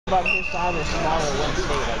About his size or smaller one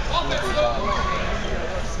state, like 2 or 3 times.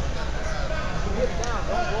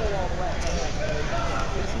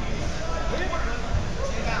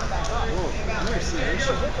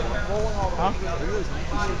 Huh?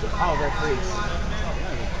 Oh, they're freaks.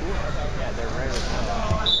 Yeah, they're rare.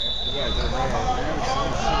 Yeah, they're rare.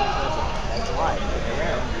 That's why. They're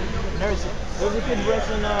rare. There was a kid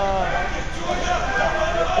wrestling,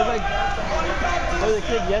 there was a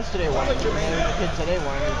kid yesterday one, and there was a kid today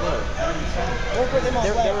one, as well.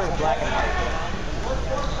 They were black and white.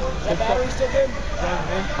 Is that battery still good?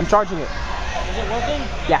 I'm charging it. Is it working?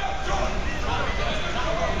 Yeah.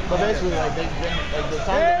 But basically, like, they've been, like, the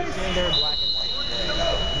time that we've seen, they were black and white.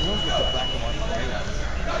 You won't get the black and white.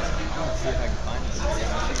 Let's see if I can find it.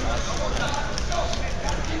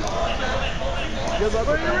 Good luck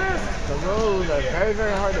with that. The those are very,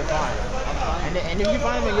 very hard to find. And if you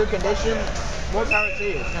find them in good condition, more power to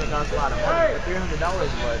you. It's going to cost a lot of money. $300,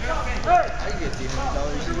 but I can get $300.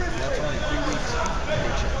 That's only 3 weeks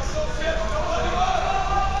paychecks.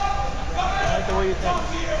 I like the way you think.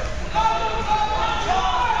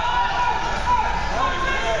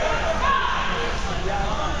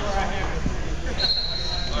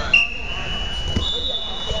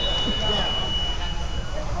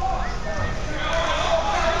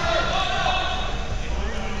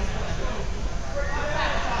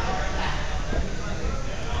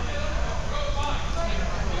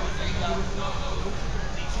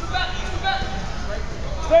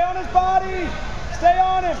 Stay on his body! Stay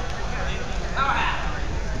on him!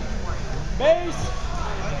 Base!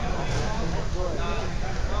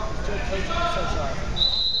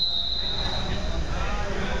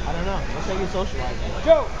 I don't know. Looks like you're socializing.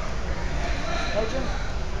 Go! Coach him.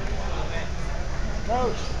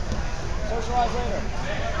 Coach. Socialize later.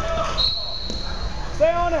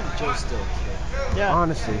 Stay on him! Joe's still. Yeah.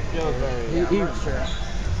 Honestly. Joe's very. He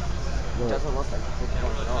doesn't look like he's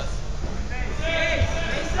going at all.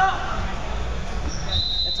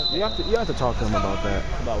 You have to talk to him about that.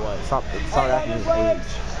 About what? Start acting his age.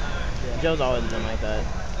 Yeah, Joe's always been like that.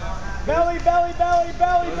 Belly, belly, belly,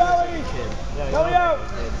 belly, belly! Yeah, Belly out!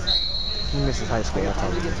 He misses high school. That's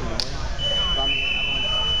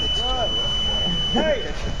all.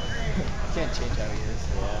 Hey! Can't change how he is.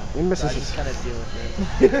 Yeah. He misses I his. just kind of deal with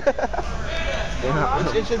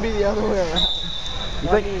it. It should be the other way around. You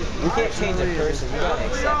think? You can't change a person. You gotta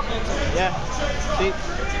accept it. Yeah. See,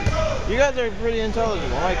 you guys are pretty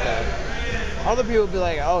intelligent. I like that. Other people would be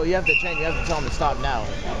like, "Oh, you have to change. You have to tell them to stop now."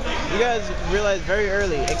 You guys realized very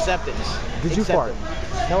early acceptance. Did you fart?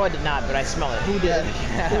 No, I did not, but I smell it. Who did?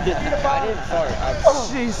 Who did? I didn't fart. Oh,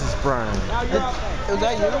 Jesus, Brian. Was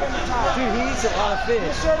that you? Dude, he eats a lot of fish.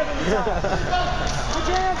 Put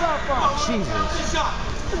your hands out front! Jesus.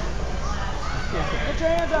 Put your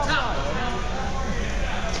hands out front!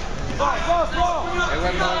 Ball!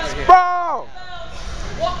 Ball!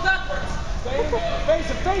 Walk backwards. Face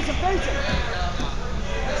him, face him, face him!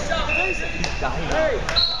 Face him! Hey!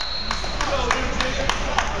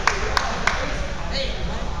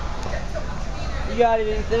 You got it,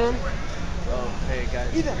 Ethan? Oh, hey, guys.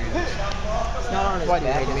 Ethan, hit it! It's not on his back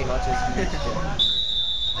as much as you used to.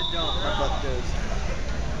 I don't. My butt goes.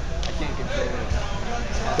 I can't control it.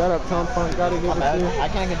 Shut up, Tom Funk. Gotta give it to you. I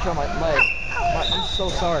can't control my leg. I'm so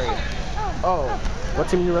sorry. Oh. What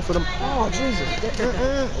team you wrestle them? Oh, Jesus.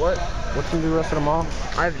 What? What team do you wrestle tomorrow?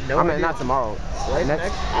 I have no I idea. mean, not tomorrow. Right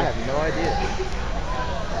Next? I have no idea.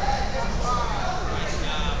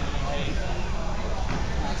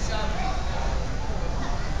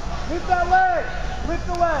 Lift that leg! Lift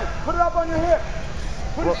the leg! Put it up on your hip!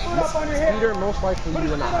 Put his foot up on your hip! Peter, most likely Put you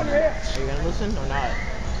his will foot not on have your it. hip! Are you gonna listen or not?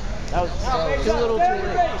 That was Face too up, little, too stand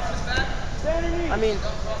your late. face. Stand your knees. I mean,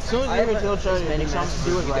 as soon as you reach the try to do something,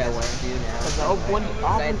 do it right away. Because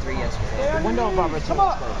I had 3 yesterday. The window of opportunity Come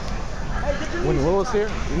on. is closed. Hey, get your When knees. Will is here,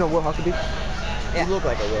 you know Will Huckabee? You look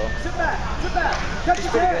like a Will. Sit back, sit back. Touch He's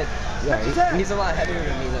his pretty head. good. Yeah, Touch his head. He's a lot heavier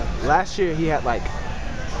than me, though. Last year he had like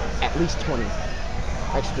at least 20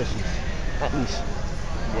 exhibitions. At least.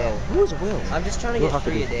 Yeah. Who is Will? I'm just trying to Will get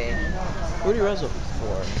 3 Huckabee. a day. Who do you wrestle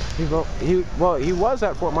for? He was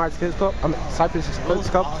at Fort Myers Kids Club. I mean Cypress Kids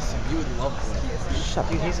Club. Awesome. You would love Will. Shut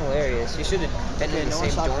Dude, he's hilarious. You should have been in the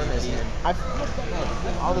same dorm as him.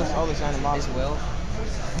 All this animosity. Is Will?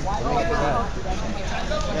 Yeah.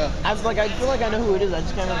 I feel like I know who it is. I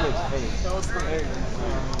just can't remember his face.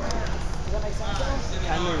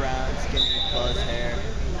 Kind of round, skinny, fuzz hair.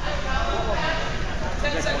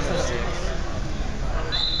 He's like 106.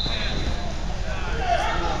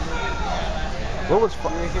 What was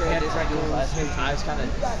fun? He had his regular last name. Eyes kind of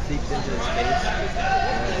seeped into his face.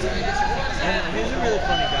 And he's a really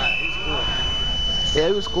funny guy. He's cool. Yeah,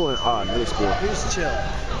 it was cool in middle school. He was chill.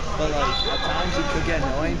 But like at times he could get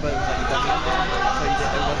annoying, but it was like he doesn't get annoying, so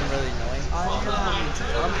it wasn't really annoying.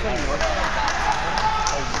 I'm from North.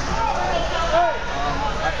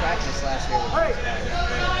 I practiced last year with this guy.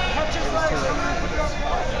 It was too late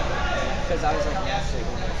because I was like naturally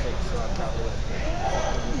 106, so I probably would.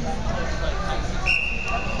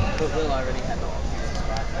 But Will already had the ultimate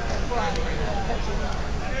spot.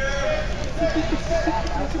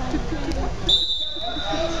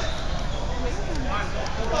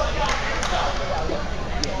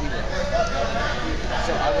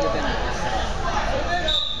 So I would have been.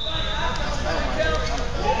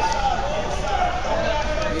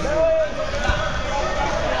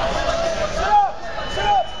 Sit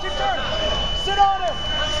up! Keep turning! Sit on him!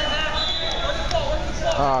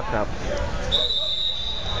 Oh crap.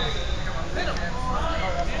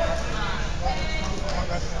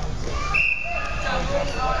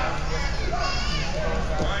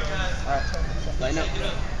 Alright, line up.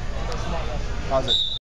 Pause it.